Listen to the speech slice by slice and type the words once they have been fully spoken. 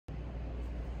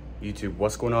YouTube,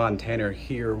 what's going on? Tanner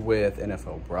here with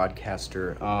NFL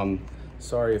Broadcaster.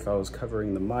 Sorry if I was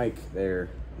covering the mic there.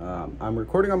 I'm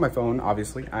recording on my phone,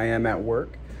 obviously. I am at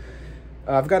work.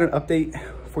 I've got an update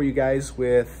for you guys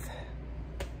with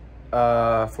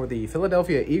for the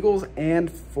Philadelphia Eagles and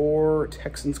for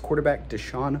Texans quarterback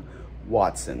Deshaun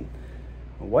Watson.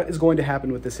 What is going to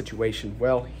happen with this situation?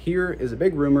 Well, here is a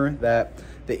big rumor that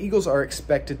the Eagles are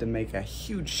expected to make a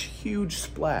huge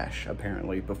splash,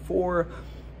 apparently, before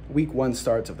Week 1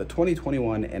 starts of the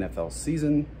 2021 NFL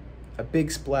season. A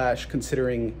big splash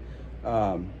considering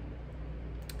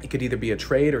it could either be a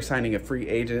trade or signing a free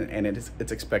agent, and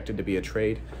it's expected to be a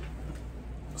trade.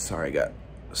 Sorry, I got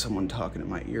someone talking in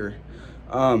my ear.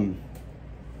 And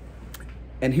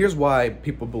here's why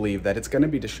people believe that it's going to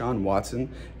be Deshaun Watson,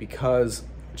 because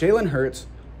Jalen Hurts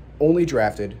only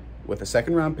drafted with a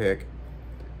second-round pick,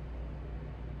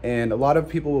 and a lot of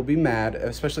people will be mad,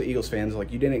 especially Eagles fans,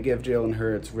 like, you didn't give Jalen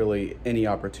Hurts really any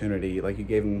opportunity. Like, you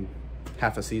gave him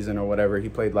half a season or whatever he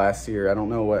played last year. I don't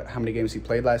know how many games he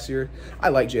played last year. I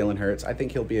like Jalen Hurts. I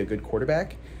think he'll be a good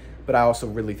quarterback, but I also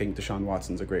really think Deshaun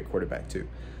Watson's a great quarterback too.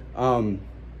 Deshaun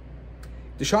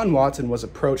Watson was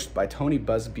approached by Tony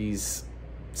Busby's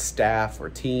staff or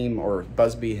team, or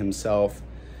Busby himself,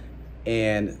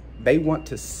 and they want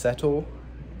to settle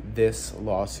this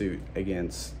lawsuit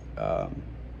against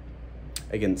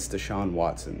Deshaun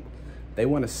Watson. They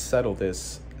want to settle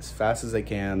this as fast as they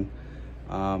can,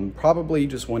 probably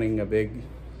just wanting a big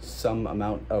sum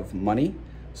amount of money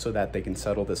so that they can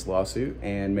settle this lawsuit,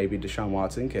 and maybe Deshaun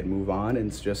Watson can move on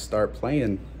and just start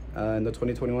playing in the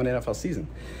 2021 NFL season.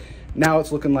 Now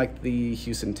it's looking like the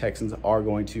Houston Texans are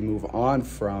going to move on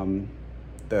from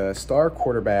the star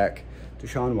quarterback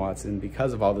Deshaun Watson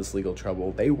because of all this legal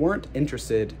trouble. They weren't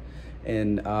interested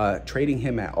in trading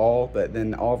him at all, but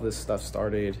then all of this stuff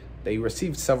started. They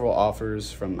received several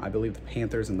offers from, I believe, the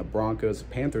Panthers and the Broncos. The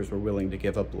Panthers were willing to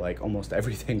give up like almost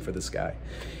everything for this guy,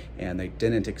 and they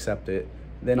didn't accept it.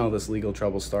 Then all this legal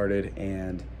trouble started,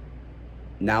 and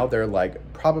now they're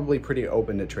like probably pretty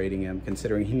open to trading him,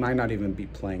 considering he might not even be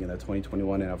playing in the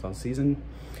 2021 NFL season.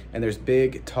 And there's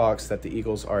big talks that the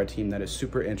Eagles are a team that is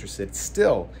super interested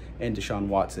still in Deshaun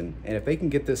Watson. And if they can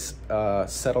get this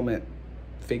settlement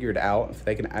figured out, if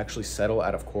they can actually settle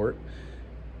out of court,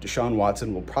 Deshaun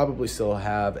Watson will probably still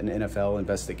have an NFL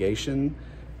investigation.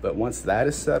 But once that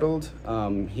is settled,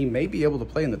 he may be able to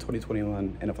play in the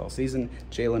 2021 NFL season.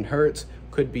 Jalen Hurts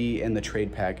could be in the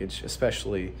trade package,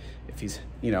 especially if he's,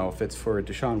 if it's for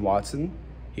Deshaun Watson,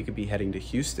 he could be heading to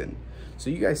Houston. So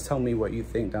you guys tell me what you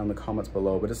think down in the comments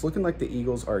below. But it's looking like the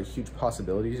Eagles are a huge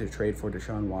possibility to trade for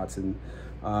Deshaun Watson.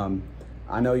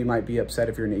 I know you might be upset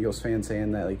if you're an Eagles fan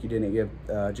saying that like you didn't give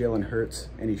Jalen Hurts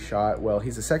any shot. Well,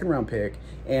 he's a second-round pick,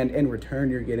 and in return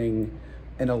you're getting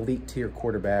an elite tier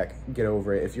quarterback. Get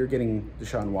over it. If you're getting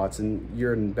Deshaun Watson,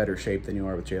 you're in better shape than you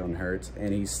are with Jalen Hurts,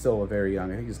 and he's still a very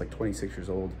young. I think he's like 26 years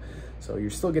old. So you're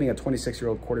still getting a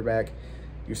 26-year-old quarterback.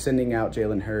 You're sending out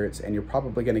Jalen Hurts, and you're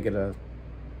probably going to get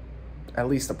at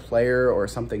least a player or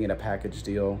something in a package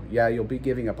deal. Yeah, you'll be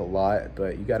giving up a lot,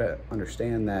 but you got to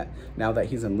understand that now that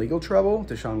he's in legal trouble,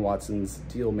 Deshaun Watson's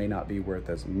deal may not be worth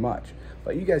as much.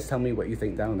 But you guys tell me what you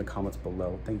think down in the comments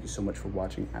below. Thank you so much for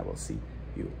watching. I will see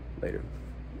you later.